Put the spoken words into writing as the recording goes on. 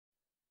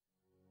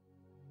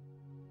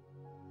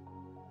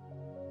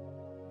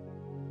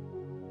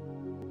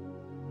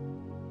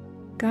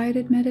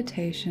guided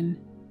meditation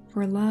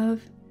for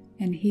love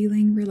and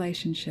healing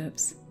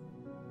relationships.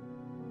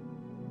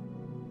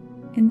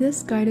 In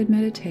this guided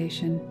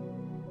meditation,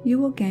 you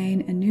will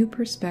gain a new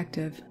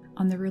perspective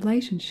on the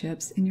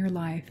relationships in your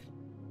life.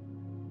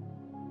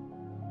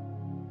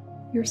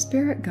 Your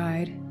spirit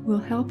guide will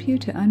help you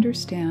to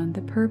understand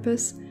the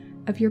purpose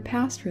of your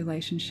past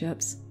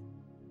relationships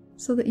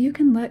so that you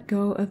can let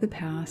go of the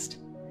past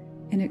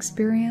and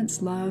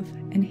experience love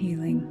and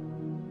healing.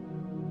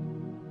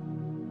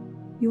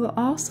 You will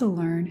also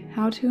learn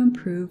how to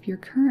improve your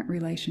current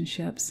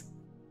relationships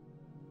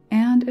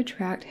and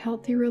attract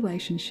healthy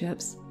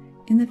relationships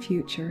in the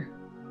future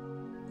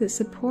that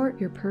support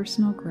your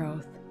personal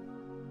growth.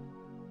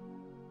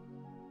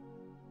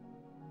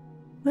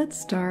 Let's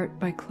start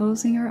by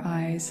closing our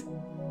eyes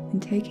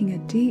and taking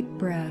a deep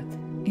breath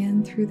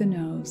in through the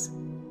nose.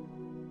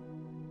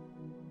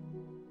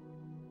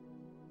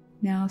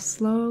 Now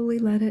slowly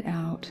let it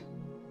out.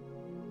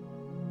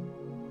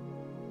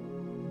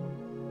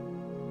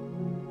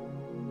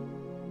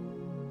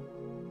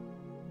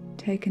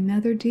 Take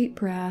another deep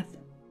breath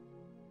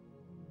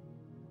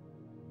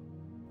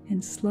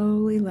and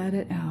slowly let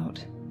it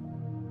out.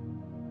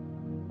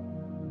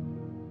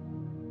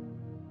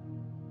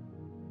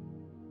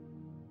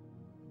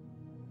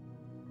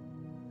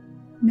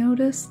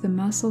 Notice the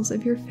muscles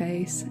of your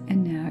face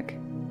and neck.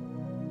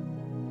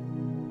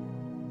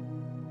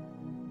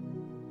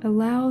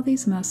 Allow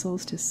these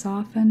muscles to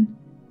soften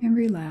and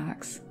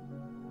relax.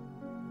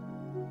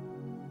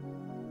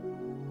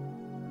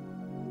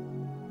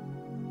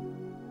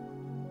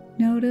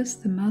 Notice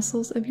the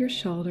muscles of your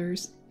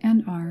shoulders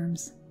and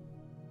arms.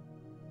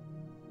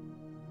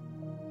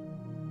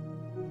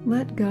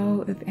 Let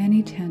go of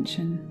any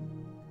tension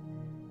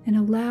and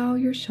allow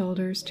your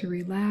shoulders to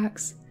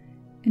relax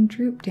and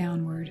droop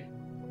downward.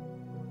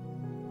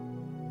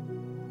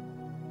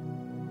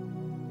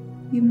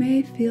 You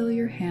may feel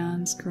your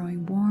hands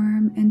growing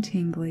warm and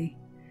tingly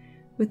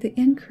with the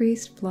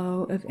increased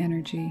flow of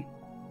energy.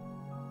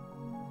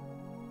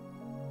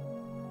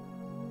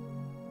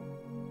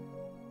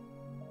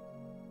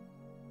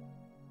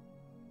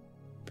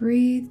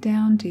 Breathe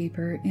down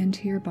deeper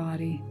into your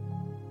body.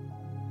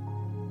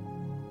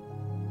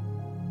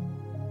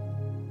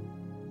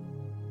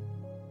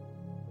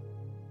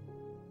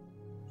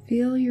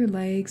 Feel your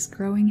legs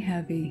growing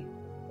heavy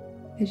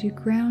as you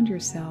ground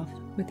yourself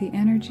with the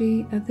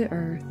energy of the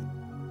earth.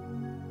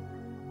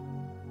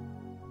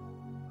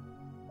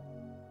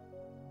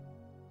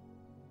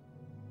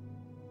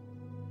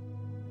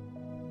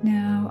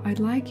 Now, I'd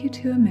like you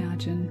to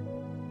imagine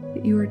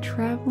that you are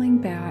traveling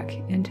back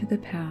into the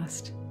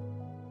past,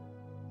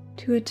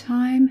 to a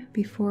time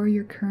before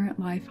your current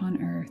life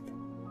on earth.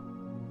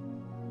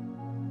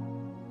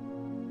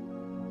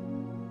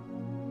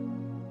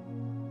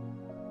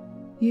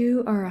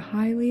 You are a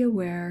highly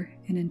aware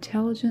and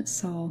intelligent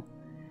soul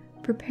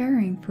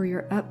preparing for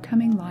your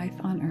upcoming life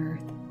on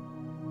earth.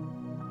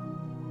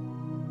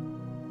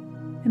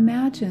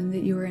 Imagine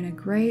that you are in a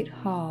great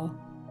hall,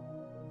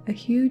 a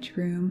huge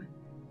room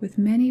with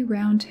many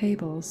round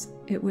tables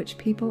at which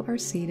people are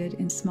seated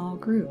in small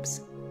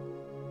groups.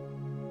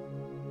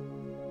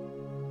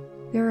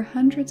 There are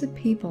hundreds of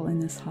people in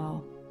this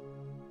hall.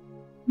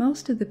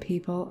 Most of the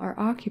people are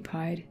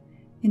occupied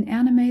in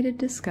animated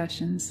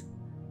discussions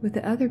with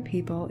the other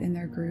people in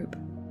their group.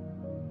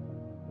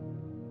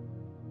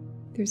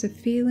 There's a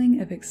feeling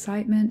of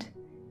excitement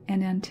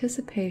and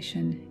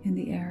anticipation in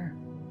the air.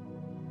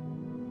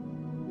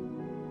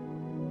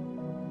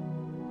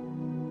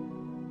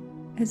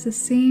 As the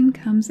scene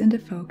comes into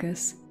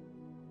focus,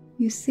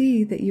 you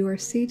see that you are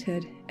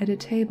seated at a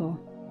table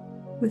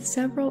with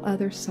several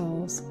other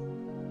souls.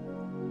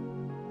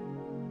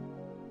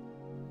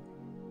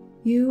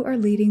 You are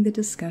leading the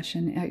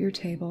discussion at your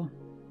table.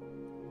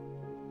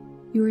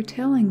 You are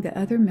telling the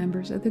other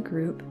members of the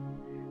group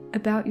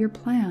about your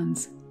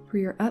plans for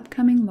your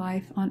upcoming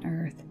life on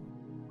earth,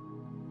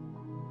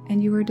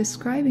 and you are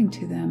describing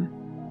to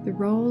them the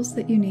roles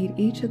that you need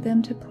each of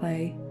them to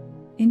play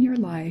in your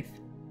life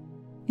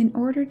in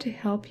order to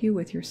help you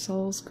with your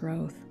soul's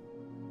growth.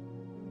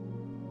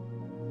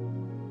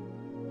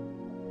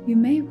 You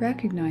may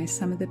recognize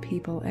some of the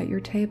people at your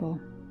table.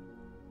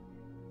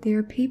 They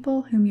are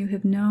people whom you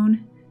have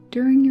known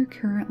during your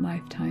current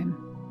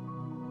lifetime.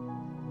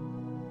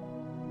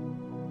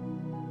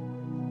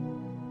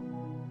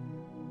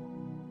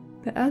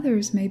 But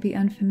others may be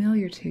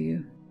unfamiliar to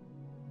you.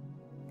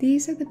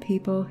 These are the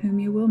people whom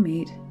you will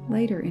meet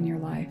later in your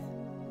life.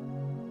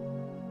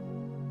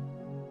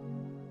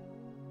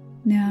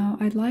 Now,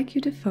 I'd like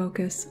you to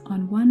focus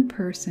on one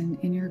person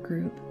in your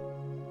group.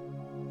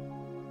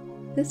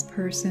 This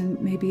person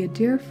may be a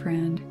dear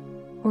friend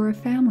or a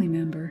family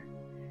member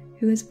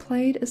who has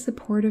played a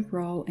supportive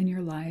role in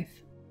your life.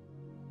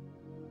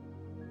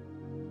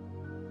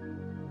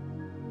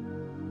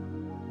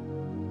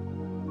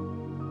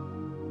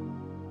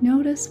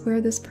 Notice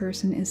where this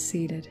person is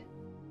seated.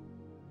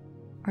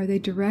 Are they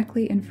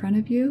directly in front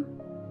of you,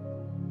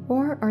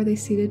 or are they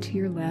seated to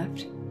your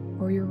left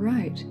or your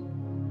right?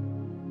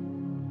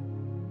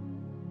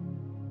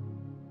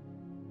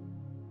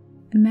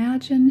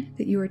 Imagine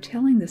that you are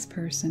telling this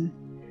person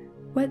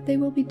what they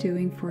will be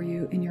doing for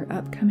you in your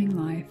upcoming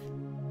life.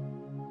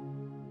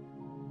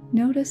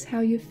 Notice how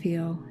you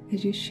feel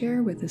as you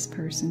share with this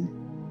person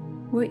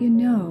what you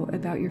know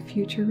about your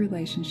future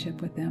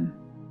relationship with them.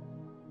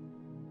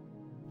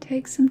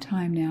 Take some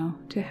time now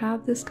to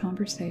have this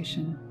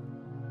conversation.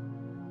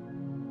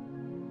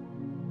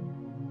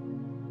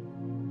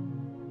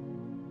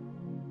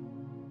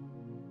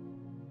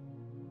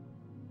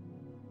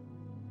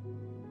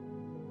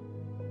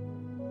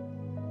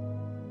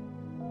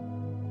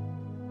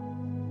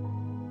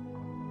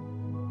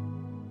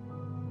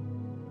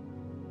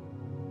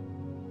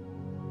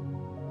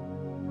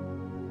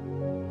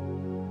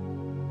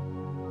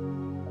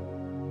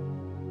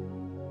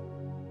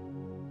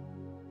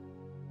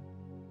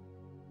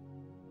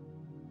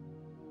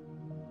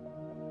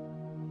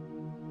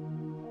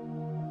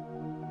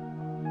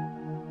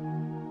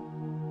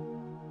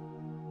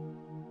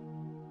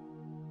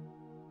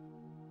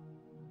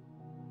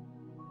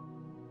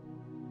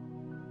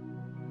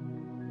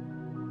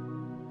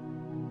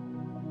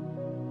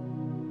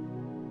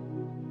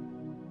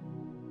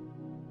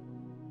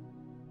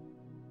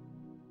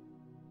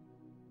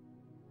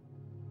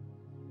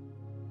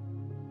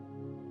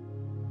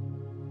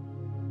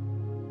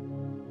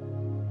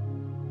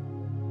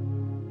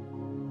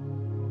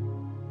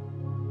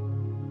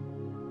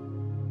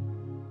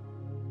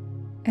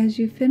 As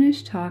you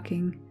finish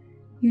talking,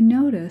 you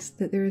notice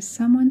that there is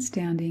someone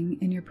standing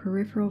in your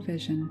peripheral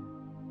vision.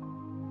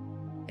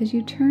 As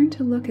you turn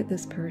to look at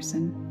this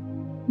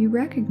person, you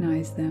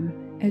recognize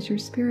them as your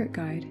spirit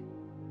guide.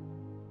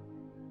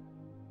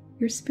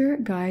 Your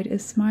spirit guide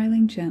is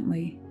smiling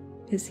gently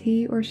as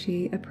he or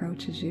she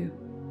approaches you.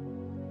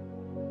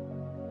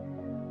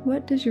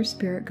 What does your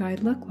spirit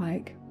guide look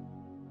like?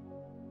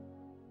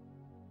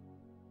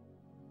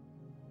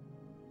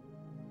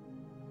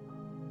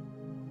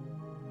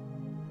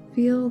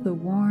 Feel the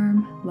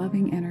warm,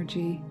 loving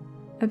energy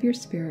of your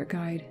spirit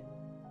guide,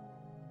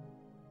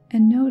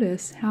 and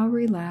notice how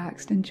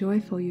relaxed and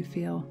joyful you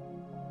feel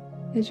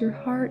as your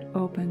heart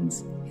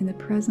opens in the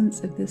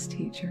presence of this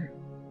teacher.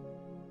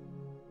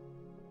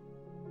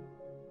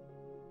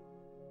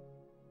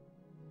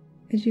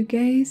 As you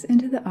gaze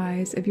into the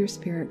eyes of your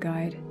spirit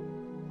guide,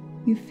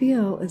 you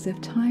feel as if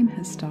time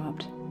has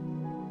stopped.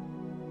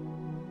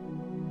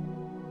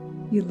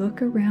 You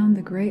look around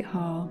the great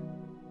hall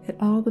at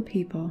all the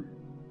people.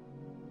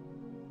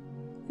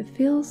 It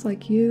feels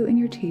like you and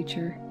your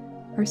teacher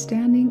are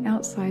standing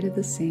outside of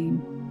the scene.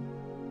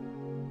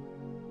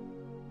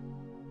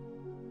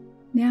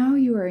 Now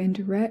you are in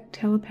direct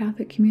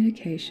telepathic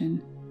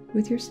communication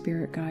with your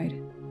spirit guide,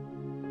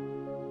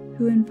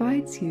 who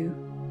invites you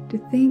to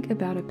think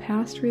about a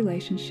past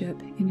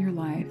relationship in your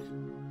life.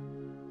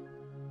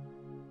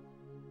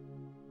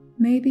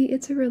 Maybe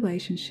it's a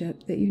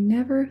relationship that you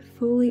never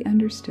fully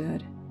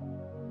understood,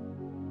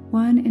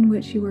 one in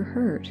which you were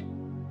hurt,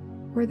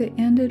 or that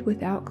ended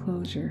without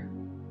closure.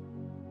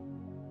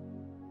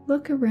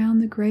 Look around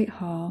the great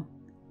hall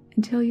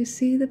until you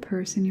see the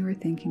person you are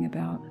thinking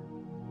about.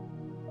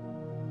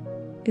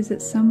 Is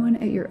it someone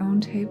at your own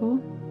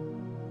table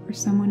or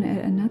someone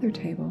at another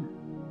table?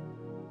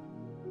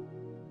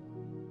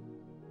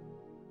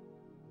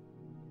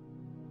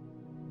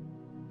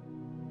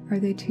 Are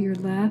they to your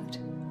left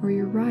or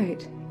your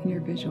right in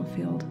your visual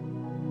field?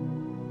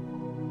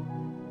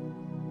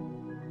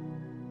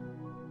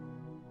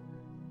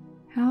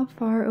 How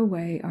far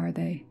away are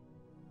they?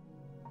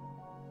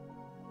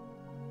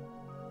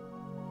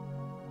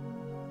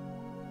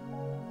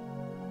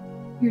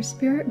 Your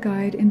spirit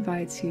guide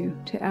invites you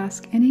to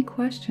ask any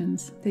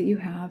questions that you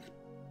have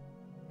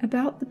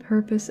about the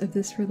purpose of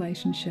this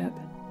relationship.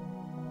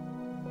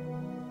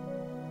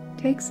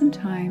 Take some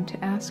time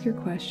to ask your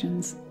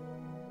questions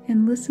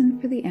and listen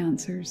for the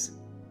answers.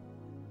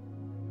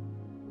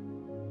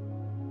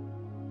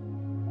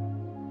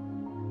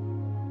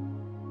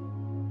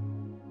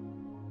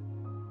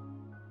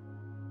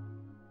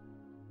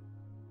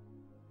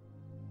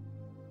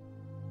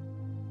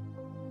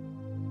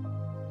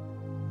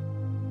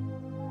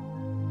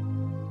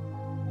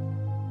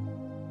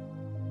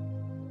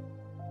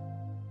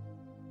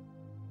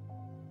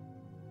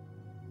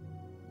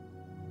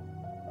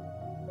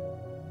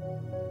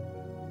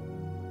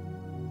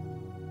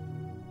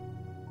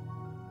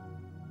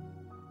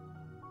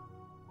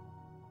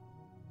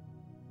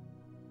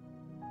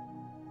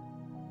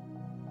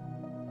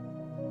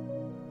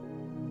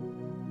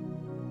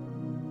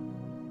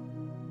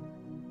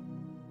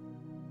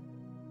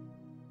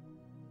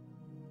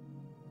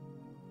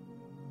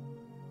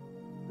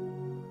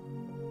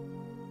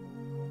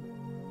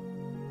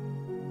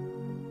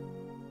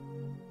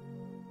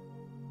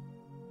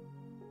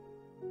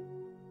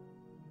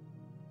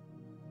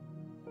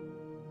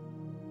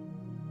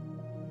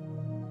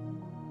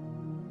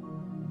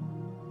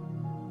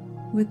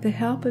 With the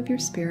help of your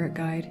spirit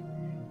guide,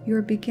 you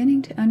are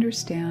beginning to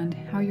understand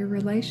how your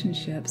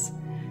relationships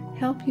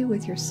help you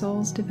with your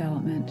soul's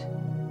development.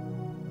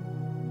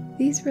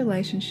 These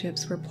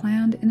relationships were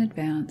planned in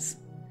advance,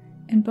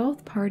 and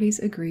both parties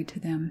agreed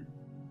to them.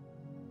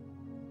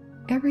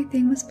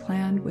 Everything was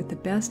planned with the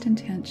best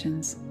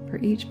intentions for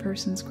each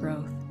person's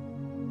growth.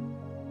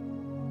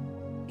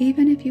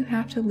 Even if you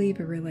have to leave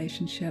a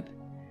relationship,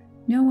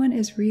 no one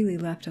is really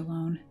left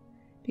alone,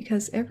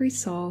 because every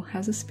soul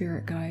has a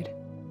spirit guide,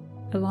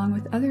 along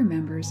with other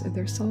members of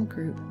their soul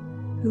group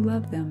who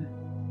love them.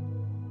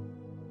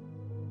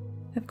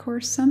 Of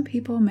course, some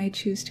people may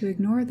choose to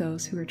ignore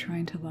those who are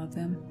trying to love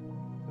them.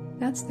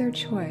 That's their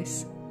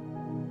choice.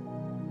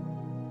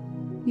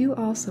 You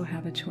also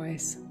have a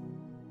choice.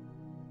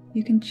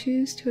 You can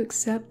choose to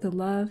accept the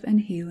love and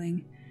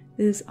healing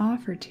that is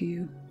offered to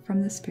you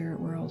from the spirit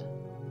world.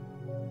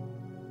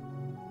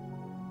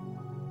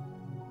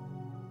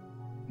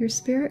 Your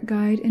spirit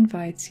guide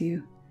invites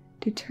you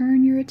to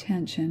turn your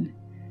attention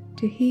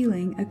to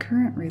healing a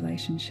current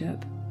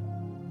relationship.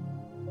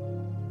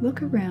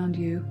 Look around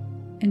you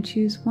and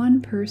choose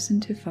one person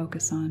to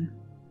focus on.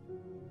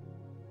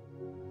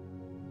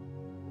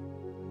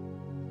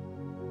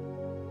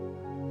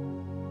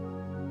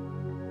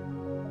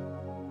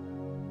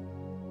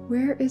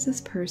 Where is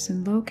this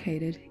person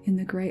located in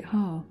the Great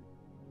Hall?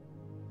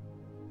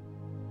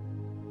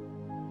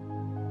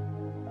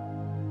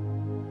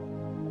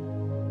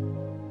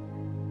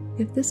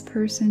 If this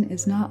person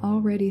is not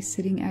already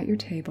sitting at your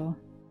table,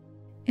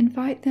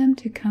 invite them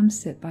to come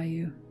sit by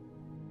you.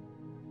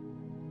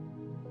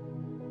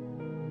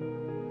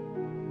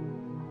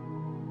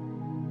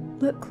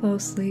 Look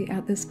closely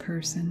at this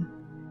person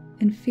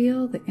and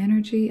feel the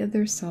energy of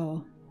their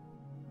soul.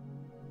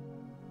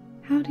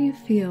 How do you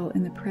feel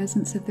in the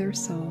presence of their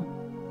soul?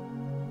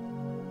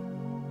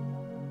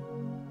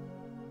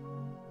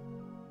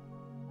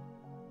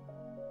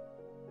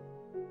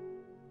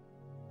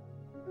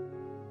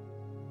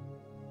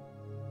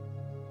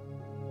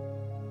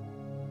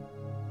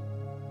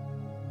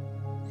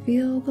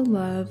 Feel the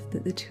love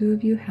that the two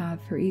of you have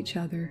for each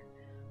other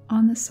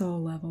on the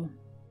soul level.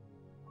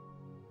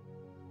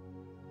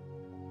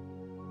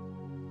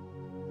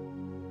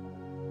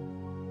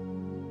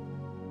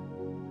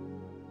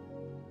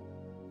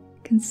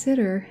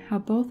 Consider how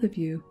both of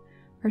you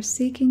are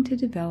seeking to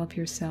develop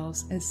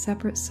yourselves as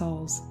separate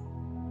souls,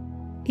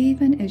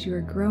 even as you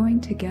are growing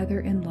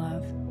together in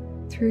love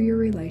through your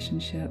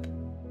relationship.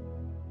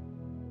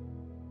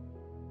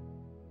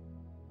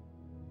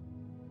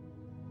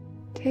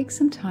 Take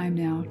some time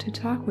now to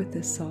talk with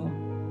this soul.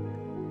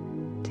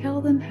 Tell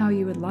them how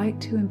you would like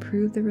to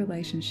improve the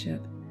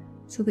relationship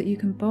so that you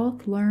can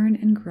both learn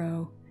and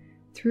grow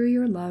through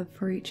your love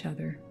for each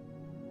other.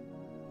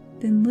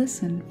 Then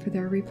listen for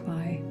their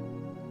reply.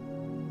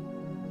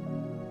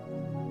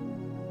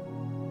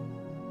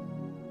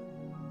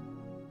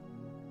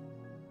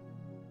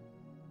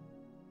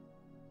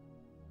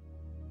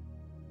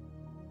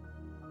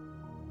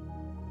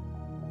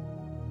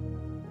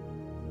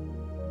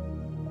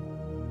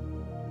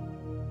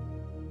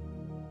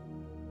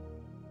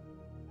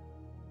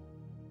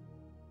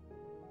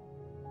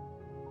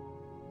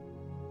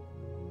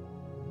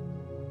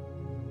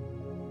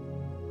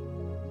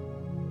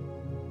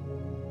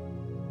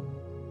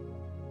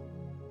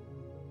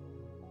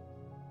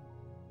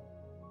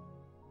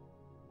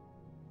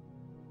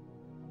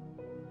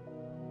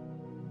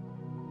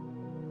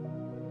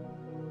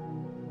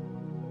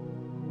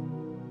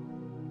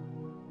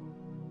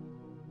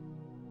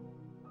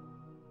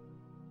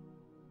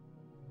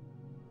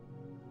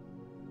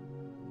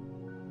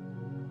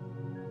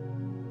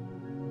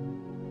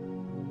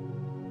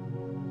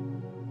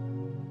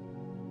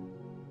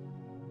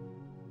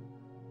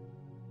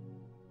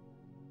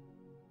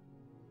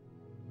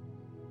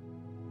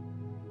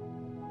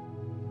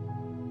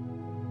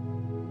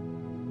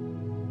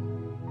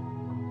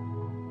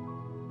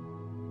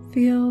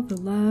 Feel the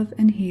love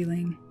and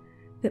healing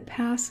that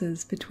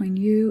passes between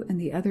you and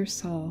the other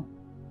soul.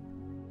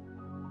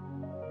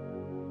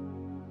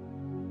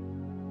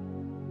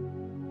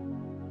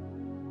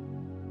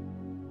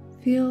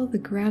 Feel the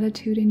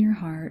gratitude in your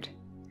heart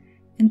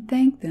and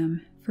thank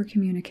them for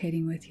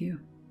communicating with you.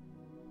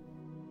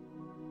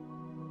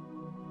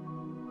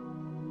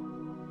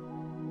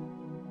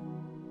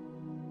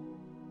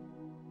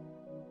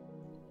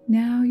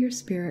 Now your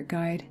spirit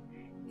guide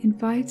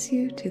invites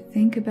you to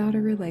think about a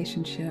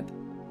relationship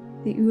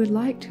that you would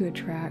like to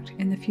attract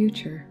in the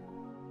future.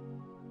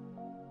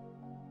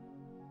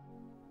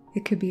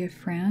 It could be a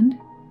friend,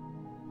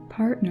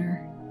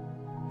 partner,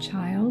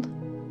 child,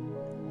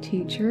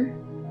 teacher,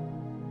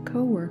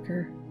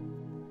 co-worker,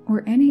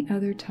 or any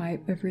other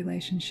type of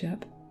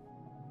relationship.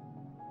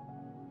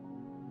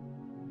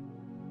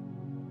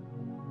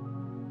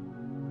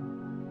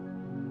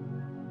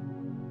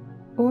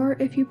 Or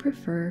if you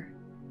prefer,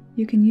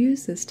 you can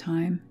use this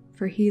time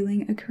for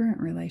healing a current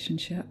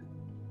relationship.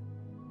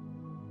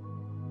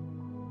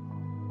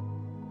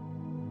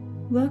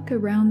 Look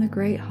around the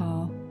Great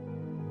Hall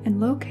and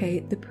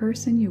locate the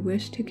person you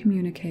wish to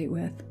communicate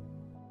with.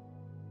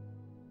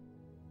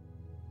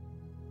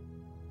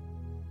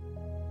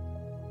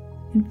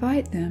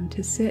 Invite them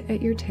to sit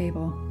at your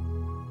table.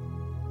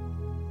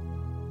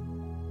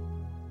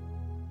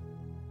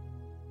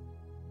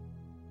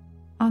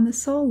 On the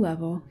soul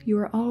level, you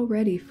are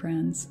already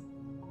friends.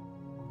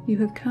 You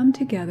have come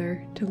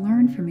together to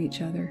learn from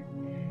each other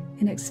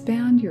and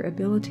expand your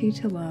ability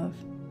to love.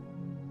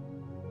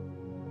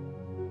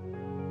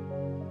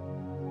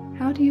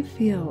 How do you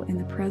feel in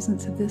the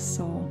presence of this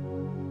soul?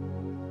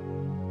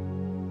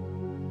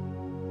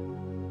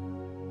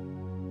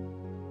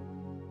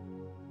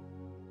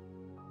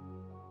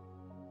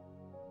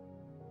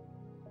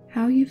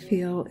 How you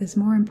feel is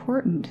more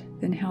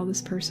important than how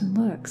this person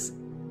looks.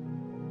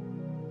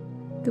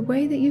 The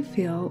way that you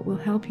feel will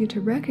help you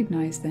to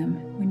recognize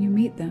them when you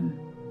meet them.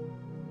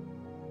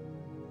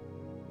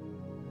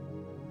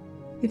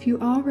 If you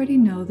already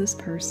know this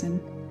person,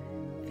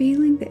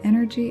 feeling the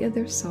energy of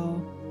their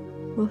soul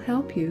will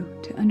help you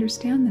to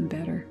understand them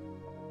better.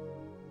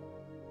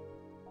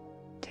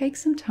 Take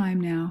some time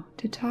now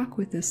to talk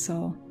with this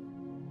soul,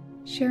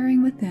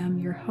 sharing with them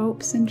your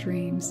hopes and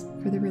dreams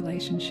for the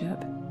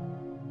relationship.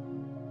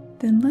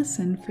 Then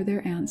listen for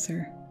their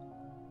answer.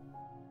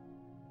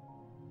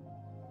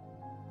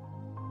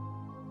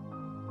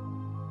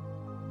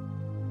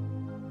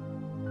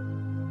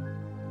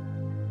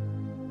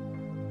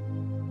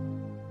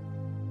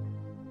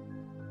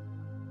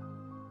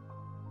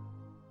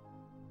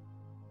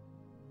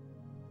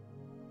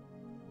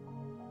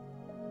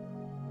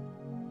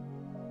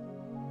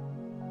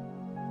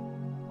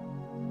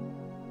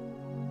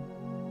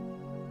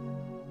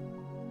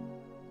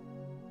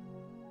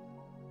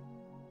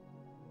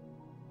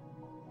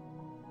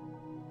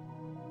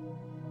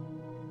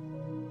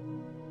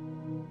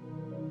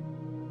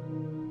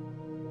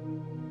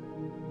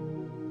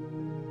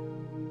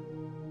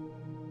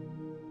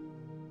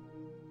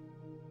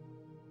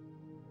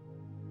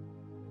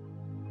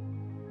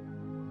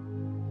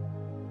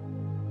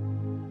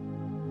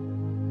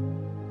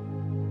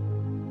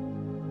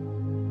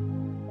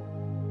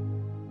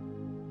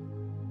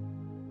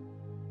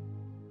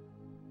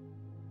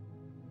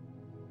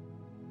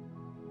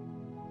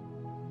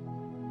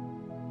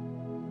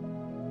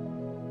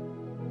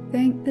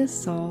 Thank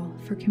this soul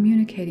for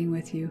communicating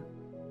with you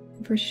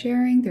and for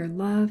sharing their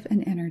love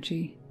and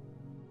energy.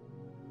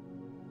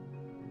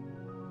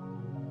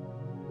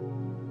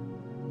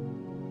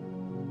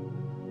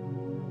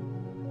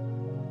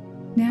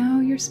 Now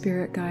your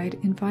spirit guide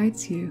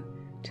invites you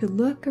to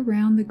look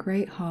around the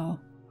great hall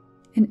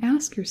and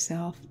ask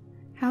yourself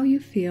how you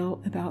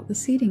feel about the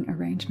seating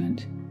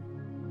arrangement.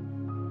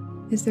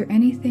 Is there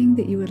anything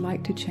that you would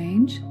like to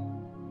change?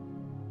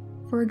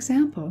 For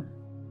example,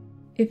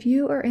 if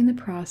you are in the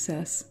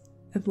process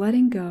of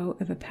letting go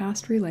of a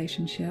past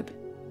relationship,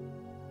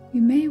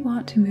 you may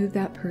want to move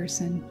that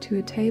person to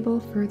a table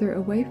further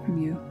away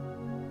from you,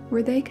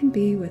 where they can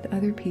be with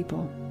other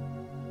people.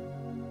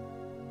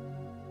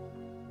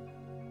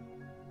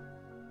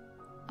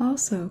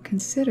 Also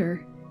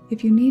consider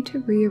if you need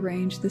to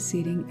rearrange the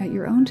seating at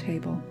your own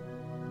table.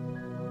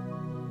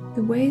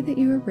 The way that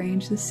you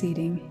arrange the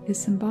seating is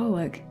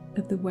symbolic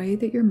of the way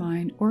that your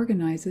mind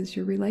organizes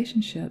your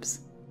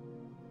relationships.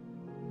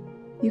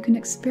 You can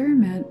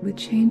experiment with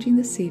changing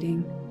the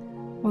seating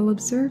while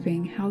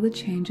observing how the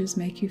changes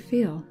make you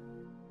feel.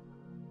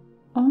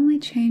 Only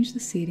change the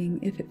seating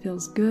if it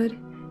feels good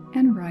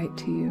and right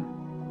to you.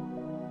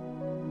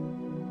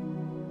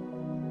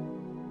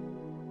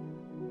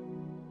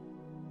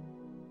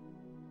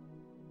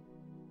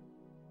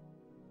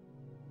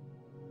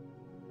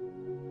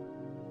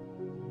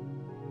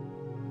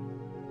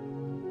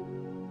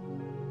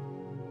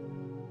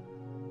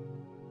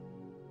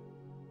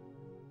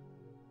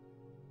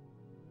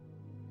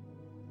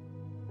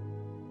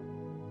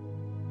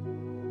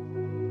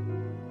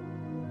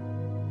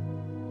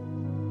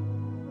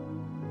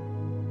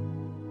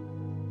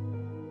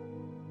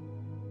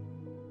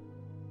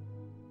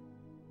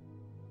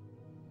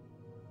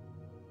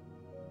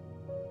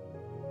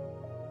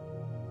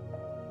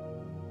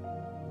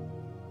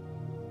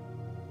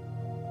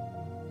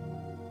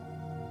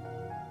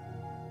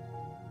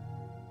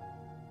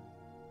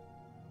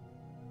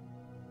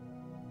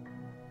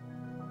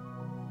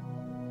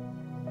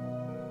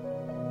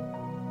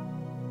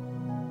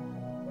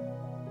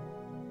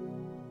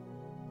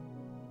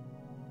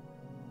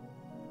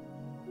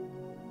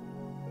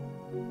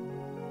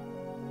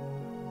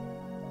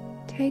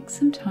 Take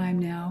some time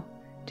now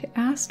to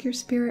ask your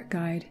spirit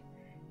guide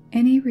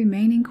any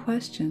remaining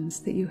questions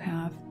that you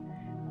have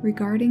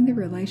regarding the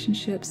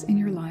relationships in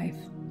your life.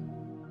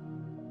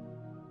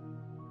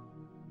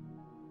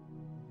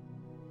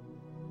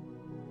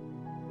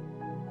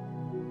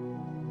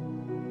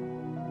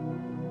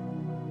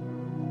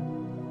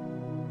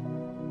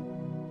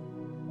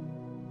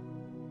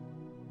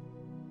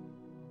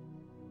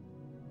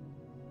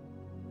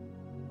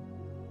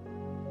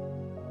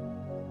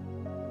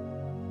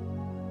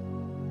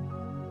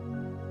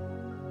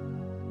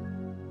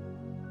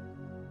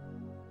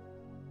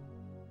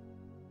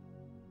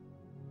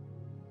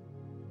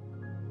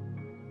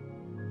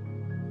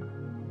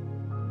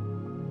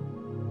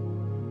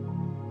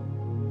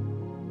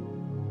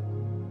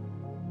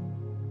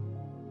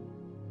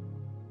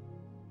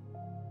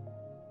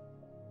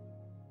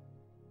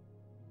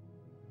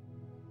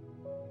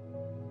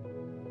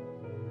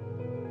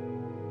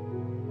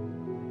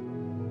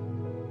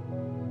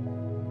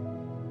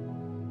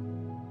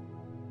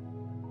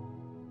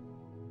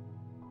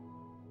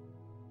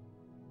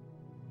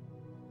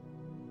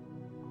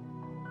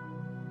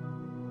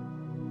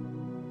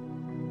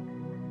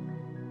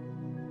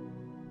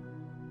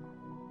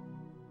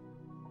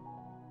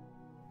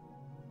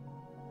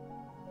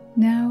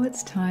 Now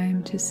it's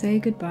time to say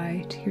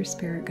goodbye to your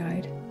spirit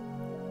guide.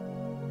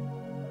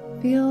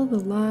 Feel the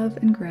love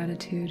and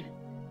gratitude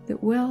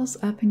that wells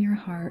up in your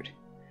heart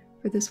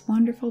for this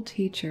wonderful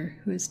teacher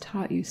who has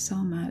taught you so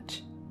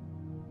much.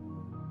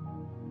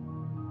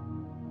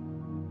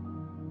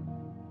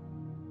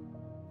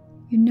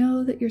 You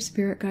know that your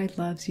spirit guide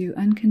loves you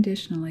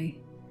unconditionally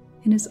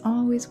and is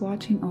always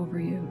watching over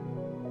you.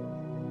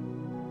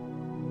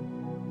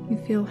 You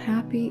feel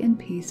happy and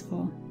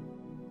peaceful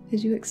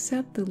as you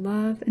accept the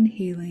love and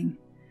healing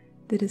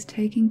that is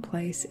taking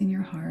place in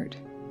your heart.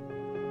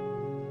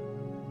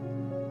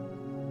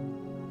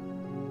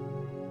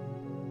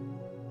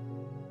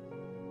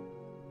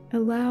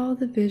 Allow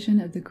the vision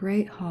of the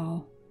Great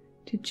Hall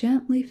to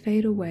gently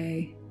fade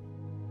away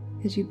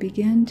as you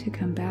begin to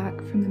come back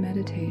from the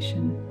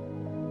meditation.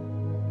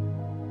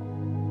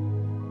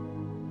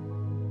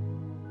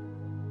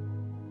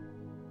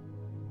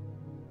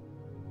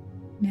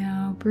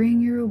 Now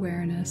bring your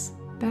awareness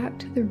back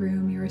to the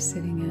room you are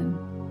sitting in.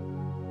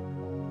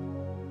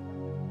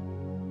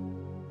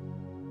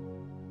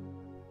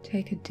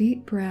 Take a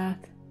deep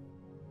breath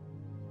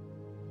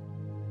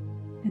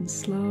and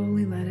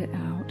slowly let it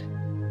out.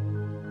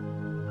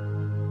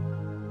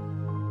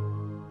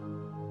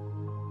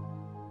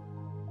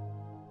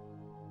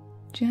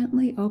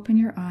 Gently open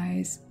your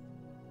eyes.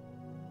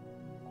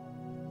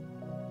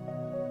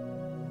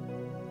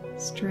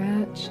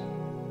 Stretch.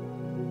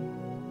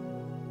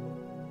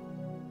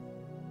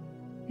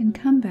 And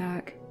come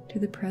back to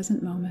the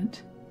present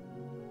moment.